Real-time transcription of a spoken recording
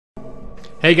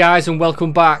Hey guys, and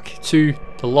welcome back to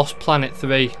the Lost Planet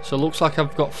 3. So it looks like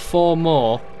I've got 4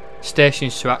 more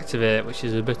stations to activate, which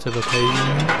is a bit of a pain.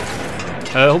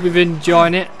 I hope you've been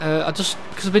enjoying it.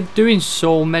 Because I've been doing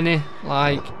so many,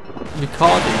 like,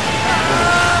 recordings.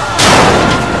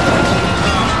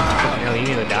 Oh, you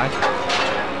nearly died.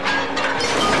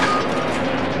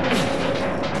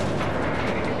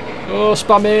 Oh,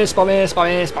 spammy, spammy,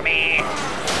 spammy, spammy.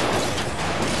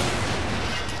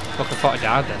 Fuck, I thought I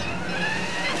died then.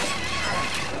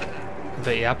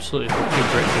 But he absolutely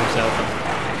fucking bricked himself.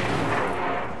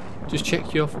 Just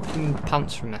check your fucking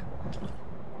pants from there.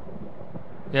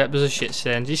 Yep, there's a shit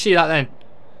stain. Do you see that then?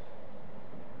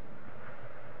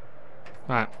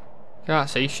 Right. Can't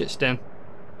see shit stain.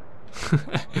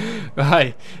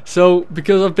 Right. So,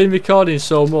 because I've been recording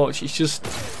so much, it's just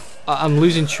I'm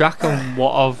losing track on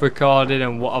what I've recorded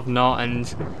and what I've not,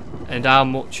 and how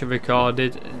much I've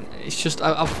recorded. It's just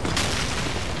I've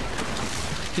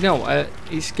you know,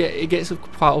 it gets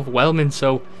quite overwhelming,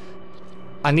 so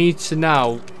I need to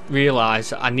now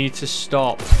realise that I need to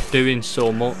stop doing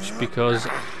so much, because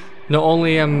not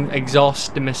only am I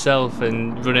exhausting myself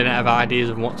and running out of ideas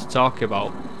of what to talk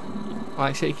about, like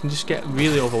I said, it can just get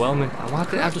really overwhelming. Why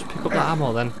didn't I just pick up that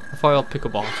ammo then? I thought I'd pick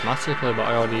up automatically, but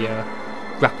I already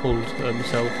grappled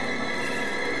myself.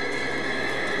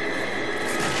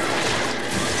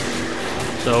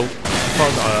 So, I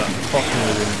thought I got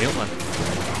a me up then.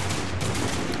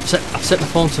 I've set my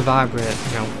phone to vibrate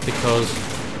now because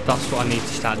that's what I need to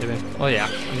start doing. Oh yeah, I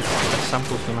need to collect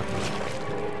samples, don't I?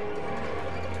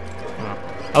 Oh.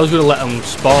 I was going to let them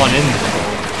spawn in.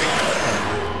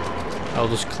 I'll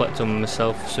just collect them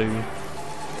myself soon,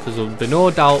 because there'll be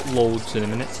no doubt loads in a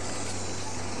minute.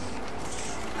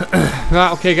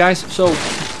 Right, okay guys, so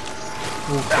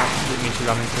didn't mean to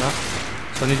ram into that.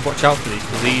 So I need to watch out for these,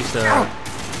 because these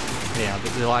yeah,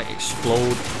 they like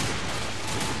explode.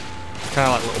 Kind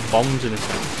of like little bombs in a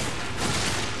sense.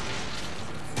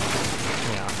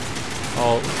 Yeah.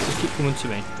 Oh, just keep coming to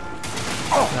me.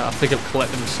 I think I've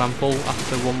collected a sample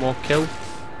after one more kill.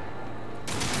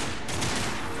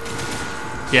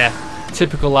 Yeah,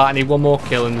 typical that. I need one more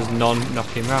kill and there's none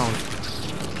knocking round.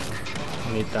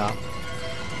 I need that.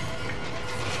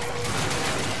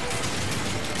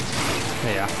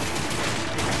 Yeah.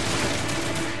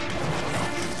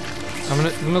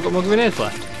 I've not got more grenades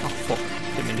left. Oh fuck,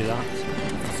 didn't mean to do that.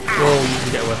 Whoa, you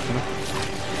can get away from me.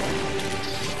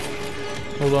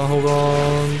 Hold on, hold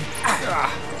on.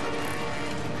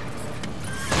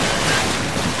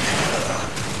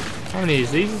 How many is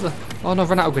these? Oh no, I've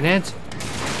run out of grenades.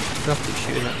 I'll have to keep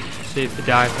shooting it. See if they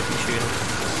die if I keep shooting it.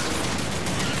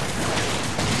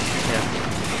 Yeah.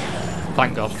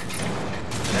 Thank God.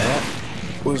 That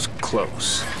was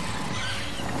close.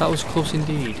 That was close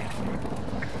indeed.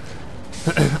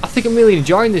 I think I'm really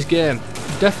enjoying this game.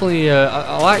 Definitely,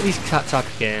 I like these type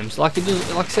of games. Like it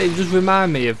does, like I say, it does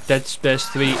remind me of Dead Space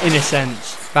 3 in a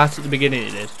sense. Right at the beginning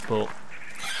it did, but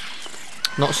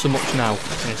not so much now in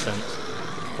a sense.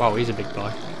 Wow, he's a big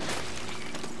boy. I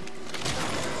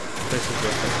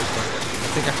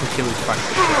think I can kill these quite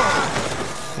quickly.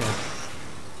 Yeah.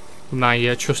 With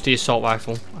my trusty assault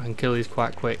rifle, I can kill these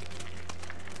quite quick.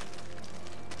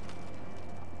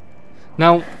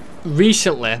 Now,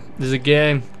 recently, there's a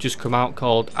game just come out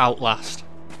called Outlast,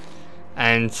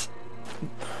 and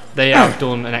they have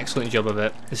done an excellent job of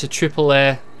it. It's a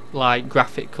AAA like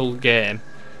graphical game,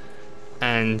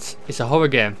 and it's a horror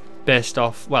game based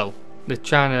off, well, they're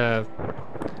trying to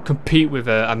compete with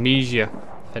Amnesia,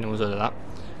 if anyone's heard of that,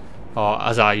 or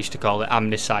as I used to call it,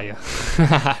 Amnesia.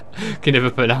 Can never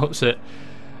pronounce it.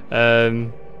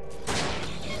 Wow,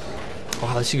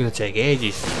 this is going to take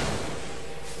ages.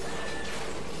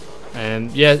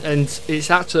 Yeah, and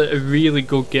it's actually a really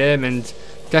good game, and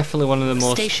definitely one of the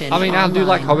most. I mean, I do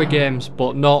like horror games,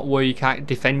 but not where you can't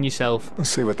defend yourself. Let's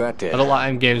see what that did. I don't like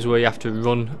them games where you have to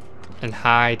run and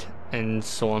hide and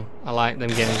so on. I like them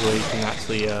games where you can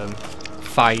actually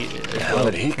fight as well.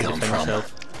 Where did he come from?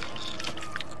 Yourself.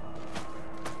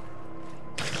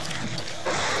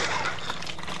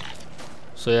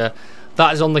 So yeah,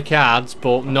 that is on the cards,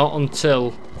 but not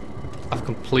until I've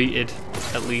completed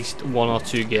at least 1 or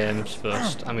 2 games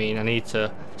first. I mean, I need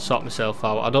to sort myself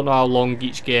out. I don't know how long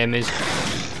each game is.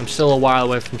 I'm still a while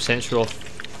away from Saints Row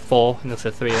 4, and there's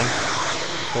 3 then.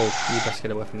 Oh, you best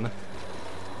get away from me.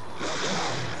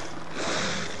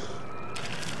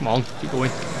 Come on, keep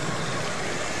going.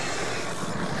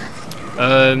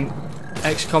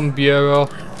 XCOM Bureau.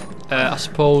 I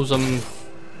suppose I'm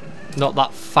not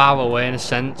that far away in a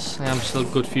sense. I am still a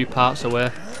good few parts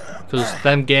away, because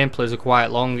them gameplays are quite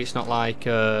long. It's not like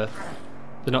they're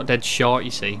not dead short,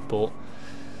 you see, but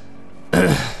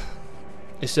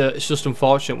it's just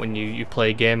unfortunate when you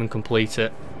play a game and complete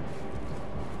it,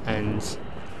 and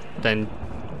then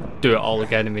do it all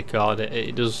again and record it.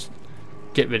 It does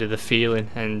get rid of the feeling,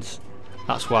 and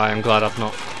that's why I'm glad I've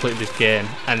not completed this game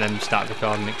and then start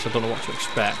recording it, because I don't know what to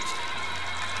expect.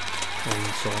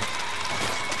 And so,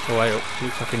 oh, hey up,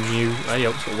 looks like a new. Hey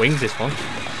up, it's got wings, this one.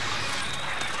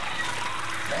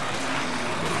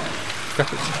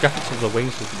 Graphics of the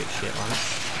wings look a bit shit, like.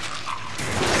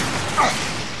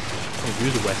 I'll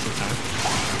use the western time.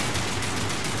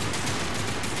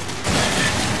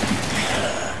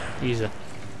 Easy.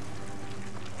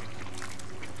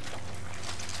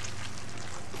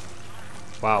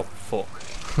 Wow, fuck.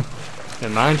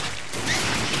 Never mind.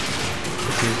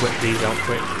 Let's whip these out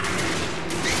quick.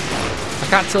 I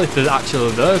can't tell if they're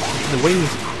actually there. The wings,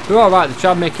 they're alright, they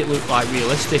try to make it look like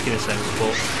realistic in a sense,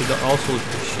 but they also look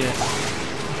like shit.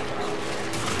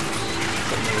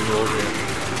 Got no roll here.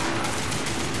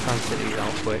 Try and take these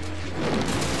out quick.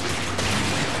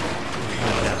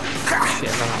 Yeah. Shit,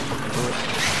 I ran out of fucking bullets.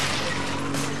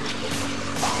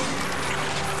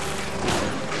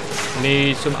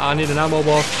 I need an ammo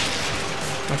box.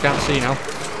 I can't see now.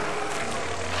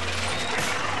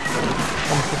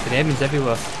 Oh, my fucking aiming's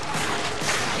everywhere.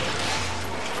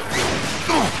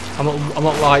 I'm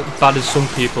not like bad as some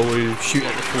people who shoot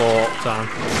at the floor all the time.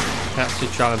 I actually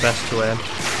try my best to aim.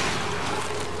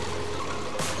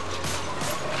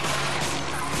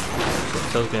 So it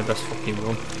tells me my best fucking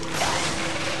run.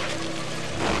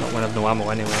 Not when I've no ammo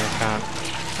anyway, I can't.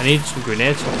 I need some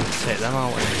grenades so I can take them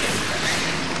out.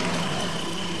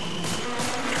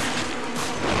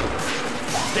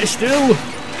 Stay still!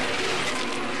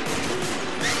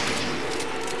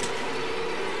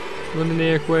 Run in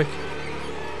here quick.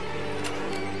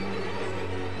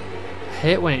 I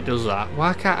hate when it does that.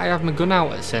 Why can't I have my gun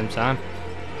out at the same time?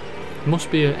 There must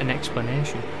be an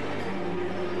explanation.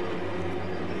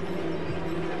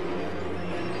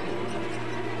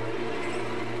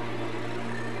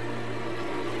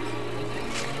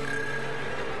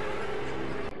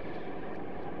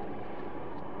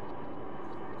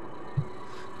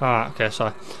 Alright, okay,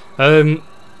 sorry.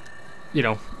 You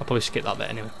know, I'll probably skip that bit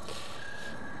anyway.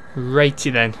 Righty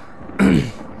then.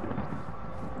 I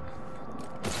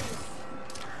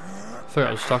forgot what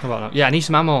I was talking about now. Yeah, I need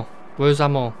some ammo. Where's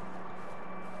ammo?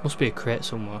 Must be a crate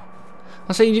somewhere.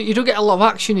 I say you do get a lot of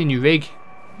action in your rig.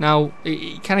 Now,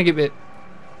 it kind of get a bit,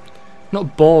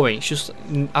 not boring, it's just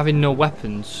having no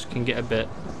weapons can get a bit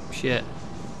shit.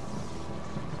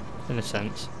 In a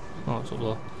sense. Oh, it's up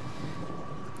low.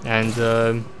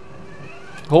 And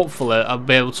hopefully I'll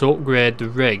be able to upgrade the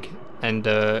rig and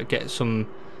get some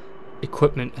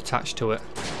equipment attached to it.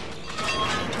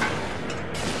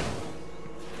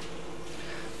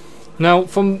 Now,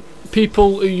 from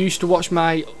people who used to watch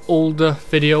my older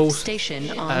videos,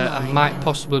 I might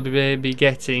possibly be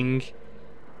getting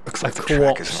a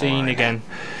co-op scene again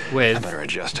with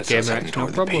GamerX, no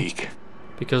problem,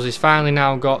 because he's finally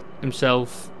now got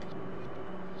himself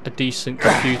a decent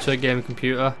computer, gaming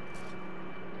computer,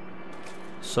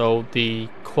 so the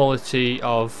quality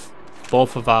of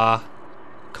both of our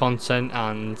content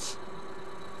and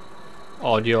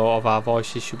audio of our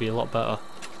voices should be a lot better.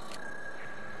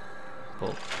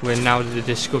 But we're now in the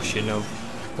discussion of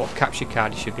what capture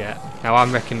card you should get. Now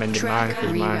I'm recommending mine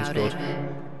because mine's good.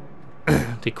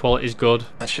 The quality is good.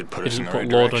 That should put it us in doesn't the put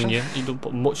right load direction. on you. You don't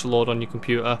put much load on your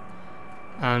computer.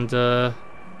 And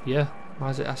yeah, why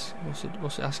is it ask?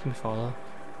 What's it asking me for though?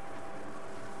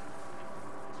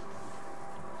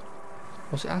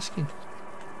 What's it asking?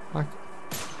 Like,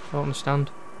 I don't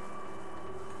understand.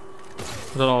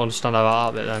 I don't understand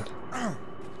about that bit then.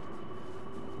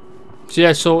 So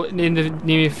yeah, so in the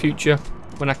near future,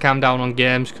 when I calm down on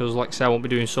games, because like I said, I won't be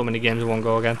doing so many games in one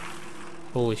go again.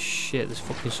 Holy shit, there's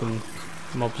fucking some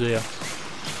mobs here.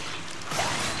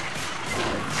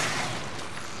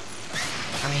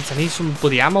 I need some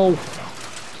bloody ammo.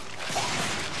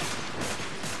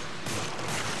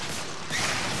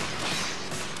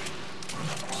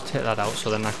 Just take that out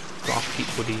so then I don't have to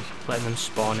keep bloody letting them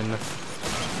spawn in there.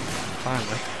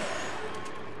 Finally.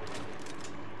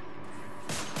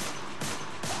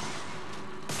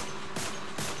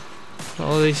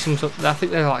 Oh, these some sort of, I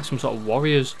think they're like some sort of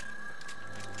warriors.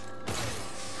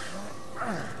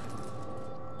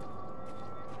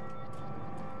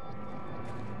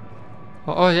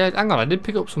 Oh yeah, hang on, I did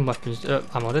pick up some weapons,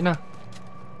 ammo, didn't I?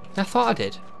 I thought I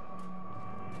did.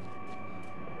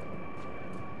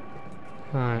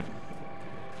 Right.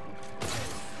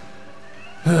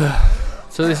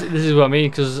 So this is what I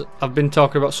mean, because I've been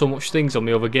talking about so much things on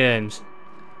my other games.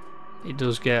 It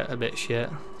does get a bit shit.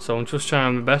 So I'm just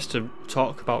trying my best to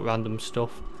talk about random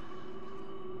stuff.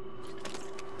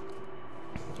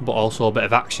 but also a bit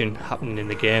of action happening in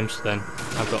the game, so then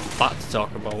I've got that to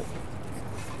talk about.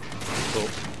 But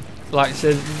like I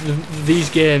said, these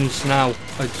games now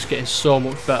are just getting so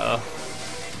much better.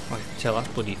 Oh, you can tell that's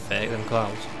bloody fake, them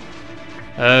clouds.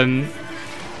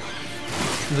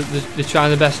 They're trying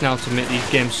their best now to make these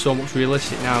games so much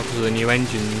realistic now because of the new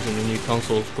engines and the new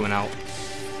consoles coming out.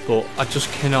 But I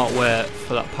just cannot wait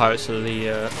for that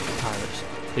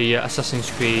the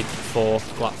Assassin's Creed 4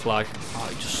 Black Flag. Oh,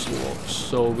 it just looks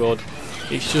so good.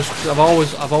 It's just I've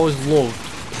always loved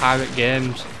pirate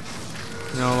games.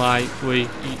 You know, like where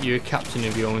you're a captain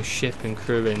of your own ship and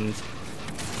crew, and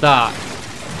that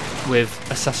with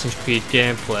Assassin's Creed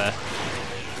gameplay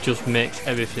just makes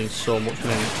everything so much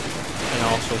more and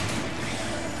awesome.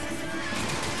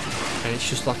 And it's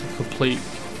just like a complete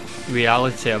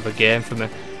reality of a game for me.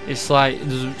 It's like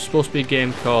there's supposed to be a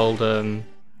game called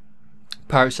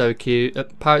Pirates of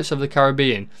the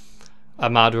Caribbean,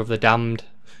 Armada of the Damned.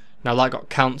 Now that got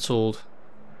cancelled.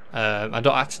 I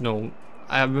don't actually know.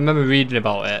 I remember reading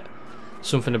about it.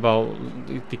 Something about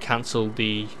they cancelled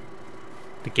the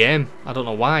game. I don't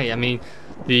know why. I mean,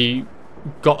 they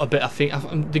got a bit. I think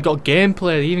they got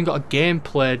gameplay. They even got a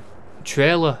gameplay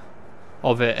trailer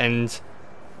of it and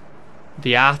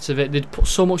the art of it. They'd put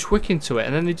so much work into it,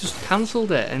 and then they just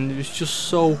cancelled it, and it was just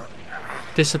so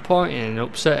disappointing and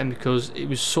upsetting because it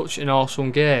was such an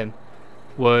awesome game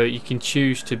where you can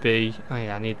choose to be. Oh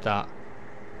yeah, I need that.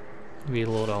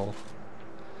 Reload all.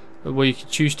 Where you can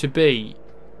choose to be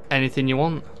anything you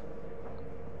want,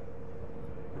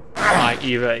 like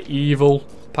either an evil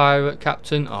pirate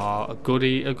captain or a good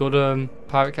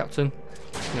pirate captain.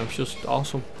 You know, it's just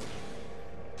awesome.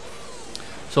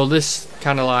 So this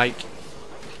kind of like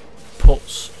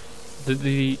puts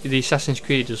the Assassin's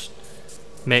Creed just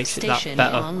makes it that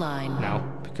better online now,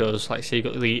 because like I say, you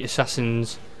got the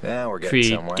Assassin's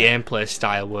Creed gameplay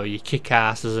style where you kick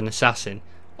ass as an assassin.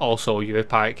 Also, you're a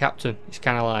pirate captain. It's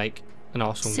kind of like an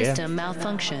awesome game. System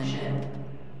malfunction.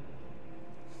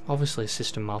 Obviously,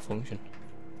 system malfunction.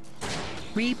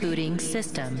 Rebooting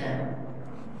system.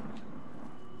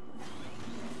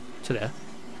 To there.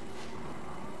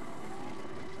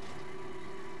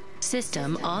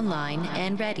 System online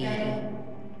and ready.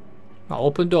 I'll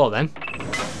open door then.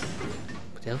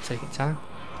 But they'll take its time.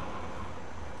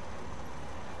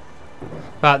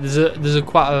 Right, there's a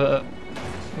quite a.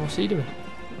 What's he doing?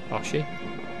 Or she?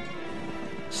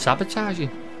 Sabotaging.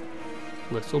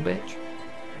 Little bitch.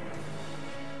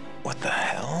 What the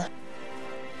hell?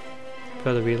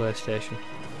 Per the relay station.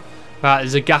 Right,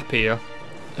 there's a gap here.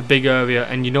 A big area,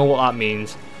 and you know what that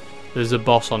means. There's a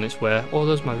boss on its way. Oh,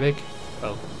 there's my rig.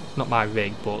 Well, not my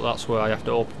rig, but that's where I have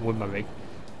to open with my rig.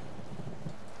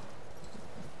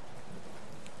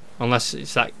 Unless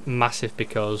it's like massive,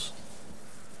 because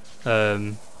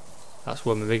that's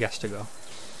where my rig has to go.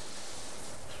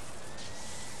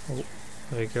 Oh,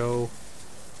 there we go.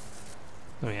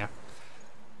 Oh yeah.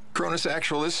 Coronis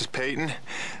Actual, this is Peyton.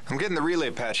 I'm getting the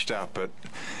relay patched out, but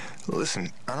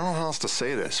listen, I don't know how else to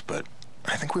say this, but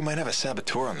I think we might have a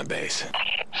saboteur on the base.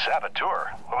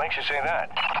 Saboteur? What makes you say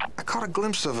that? I caught a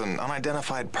glimpse of an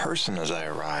unidentified person as I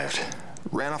arrived.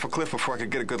 Ran off a cliff before I could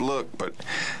get a good look, but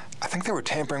I think they were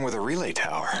tampering with a relay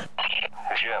tower.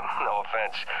 Jim, no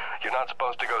offense. You're not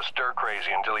supposed to go stir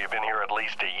crazy until you've been here at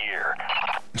least a year.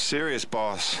 I'm serious,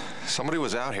 boss. Somebody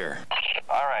was out here.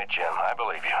 All right, Jim, I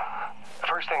believe you.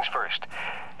 First things first,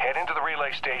 head into the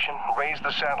relay station, raise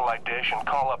the satellite dish, and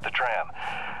call up the tram.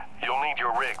 You'll need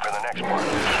your rig for the next part.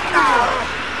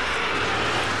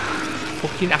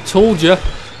 Fucking, I told you.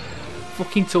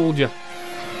 Fucking told you.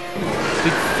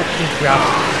 Big fucking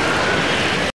crap.